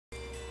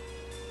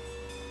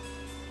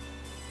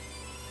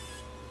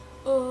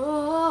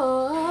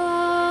Oh,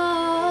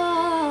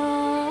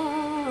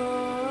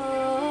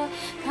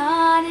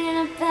 caught in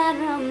a bad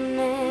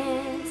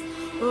romance.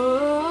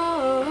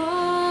 Oh,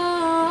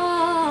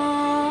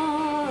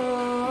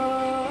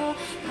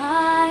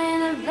 caught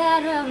in a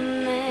bad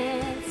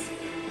romance.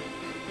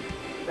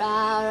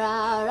 Ra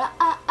ra ra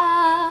ah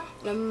ah,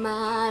 ra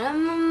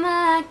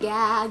ma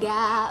ga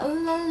ga ooh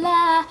la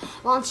la.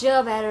 Want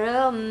your bad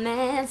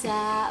romance?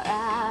 Ra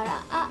ra ra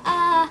ah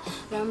ah,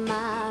 ra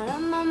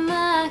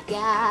ma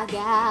ga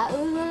ga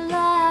ooh la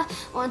la.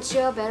 Want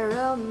your bad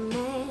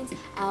romance?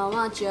 I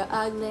want your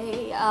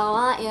ugly, I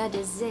want your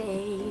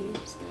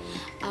disease.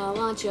 I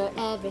want your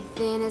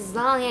everything as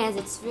long as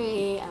it's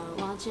free. I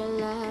want your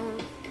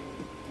love,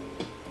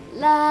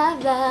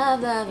 love,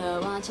 love, love. I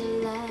want your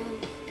love.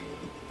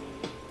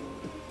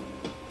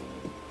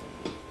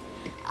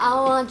 I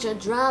want your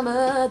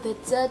drama, the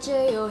touch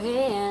of your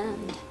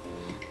hand.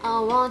 I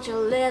want your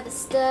lips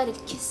studied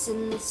kiss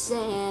in the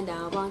sand.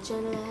 I want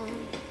your love,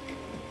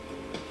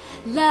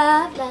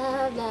 love,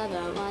 love, love.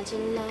 I want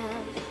your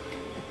love.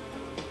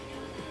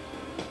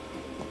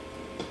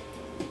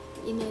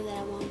 You know that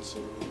I want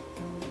you,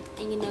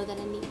 and you know that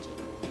I need you.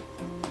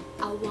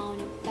 I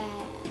want a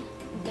bad,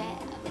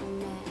 bad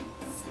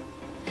romance.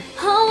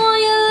 I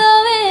want your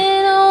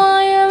loving, I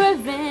want your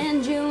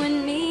revenge. You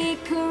and me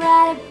could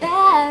write a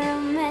bad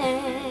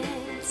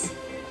romance.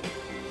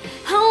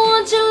 I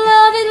want your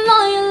loving,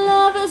 all your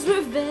lover's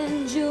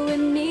revenge. You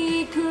and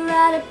me could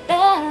write a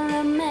bad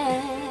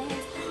romance.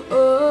 Oh,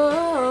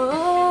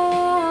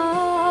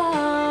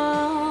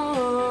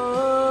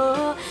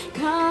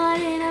 caught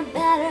in a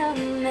bad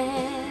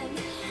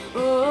romance. Oh,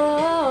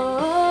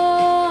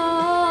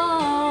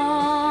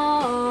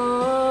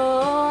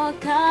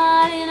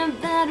 caught in a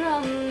bad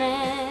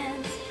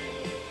romance.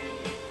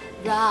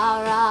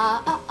 Ra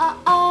ra ah ah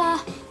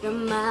ah, ra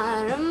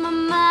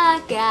ma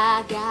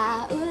ga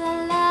ga ooh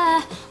la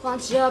la.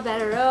 Want your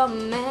bad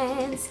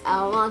romance,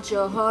 I want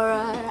your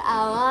horror,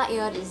 I want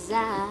your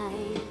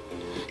design.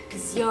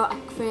 'Cause you're a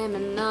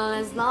criminal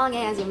as long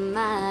as you're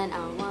mine.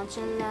 I want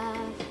your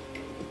love,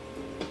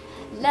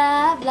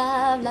 love,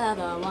 love, love.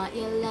 I want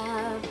your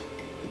love.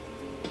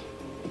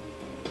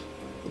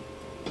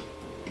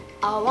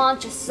 I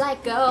want your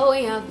psycho,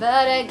 your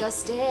vertigo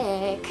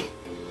stick.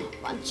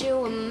 Want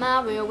you in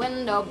my rear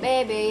window,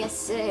 baby, you're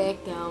sick.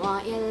 I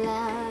want your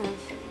love,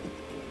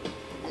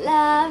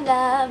 love,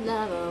 love,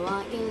 love. I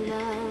want your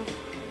love.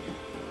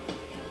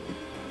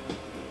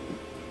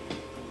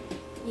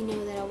 You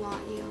know that I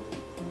want you,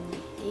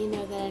 and you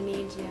know that I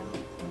need you.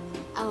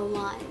 I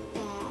want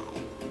that,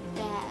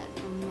 that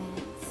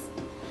romance.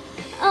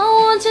 I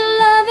want your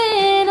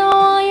loving, I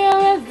want your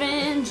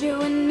revenge. You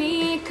and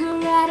me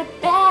could write a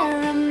bad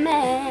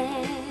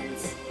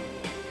romance.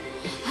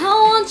 I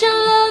want your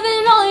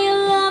loving, all your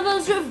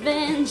lovers'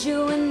 revenge. You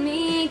and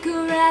me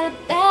could write a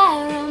bad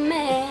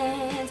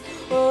romance.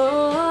 Oh,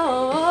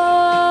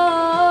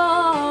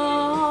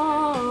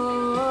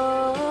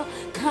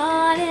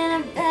 caught in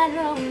a bad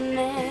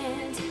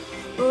romance.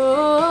 Oh,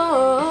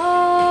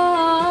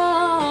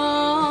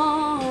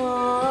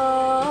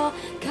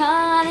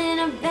 caught in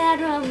a bad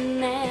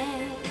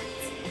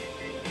romance.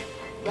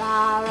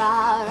 Ra ra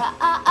ra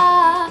ah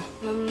ah,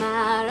 ra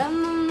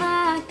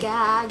ma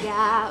ga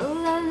ga ooh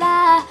la la.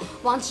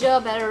 Want your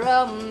bad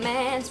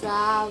romance?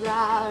 Ra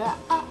ra ra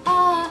ah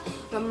ah,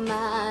 ra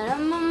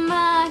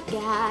ma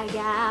ga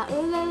ga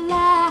ooh la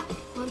la.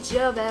 Want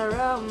your bad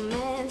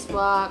romance?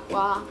 Walk,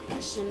 walk,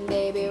 fashion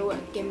baby,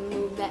 work it,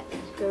 move that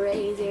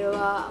crazy.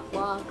 Walk,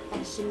 walk,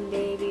 fashion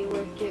baby,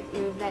 work it,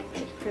 move that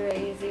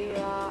crazy.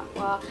 Walk,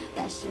 walk,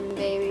 fashion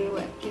baby,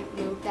 work it,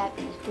 move that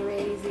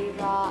crazy.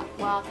 Walk,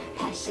 walk,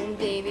 passion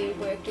baby,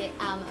 work it.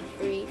 I'm a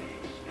freak,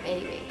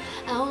 baby.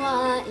 I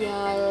want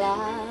your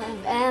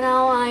love, and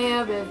I want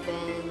your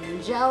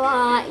revenge. I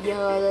want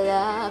your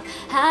love.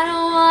 I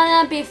don't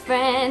wanna be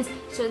friends.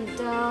 So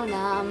don't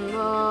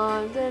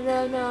amor,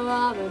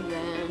 don't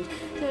revenge.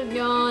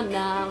 Don't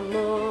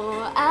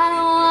amor. I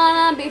don't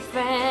wanna be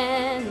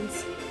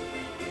friends.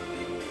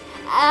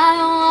 I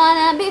don't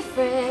wanna be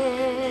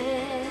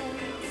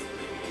friends.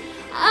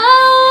 I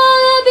don't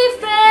wanna be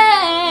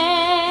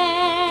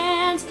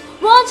friends.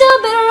 Want your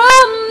better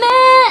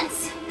romance.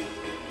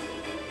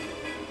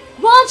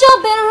 Want your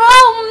better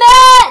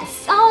romance.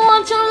 I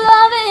want your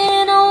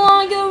loving, I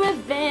want your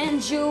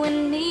revenge. You and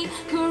me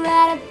could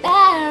write a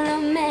bad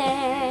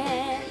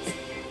romance.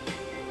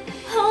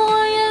 I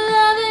want your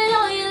loving,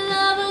 all your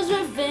lovers'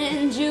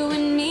 revenge. You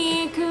and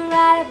me could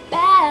write a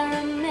bad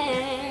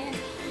romance.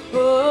 Oh,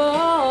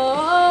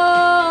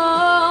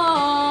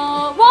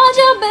 want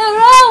your better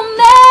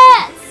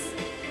romance.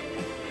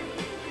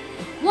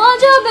 Want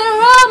your better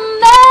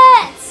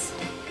romance.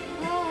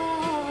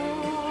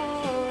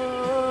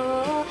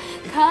 Oh,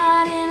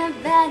 caught in a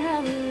bad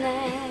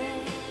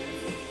romance.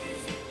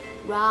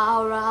 Ra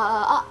ra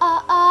ah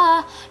ah ah,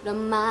 ra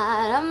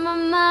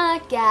ma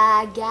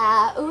ga ga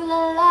ooh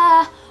la la.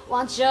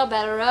 Want your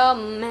bad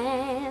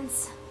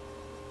romance?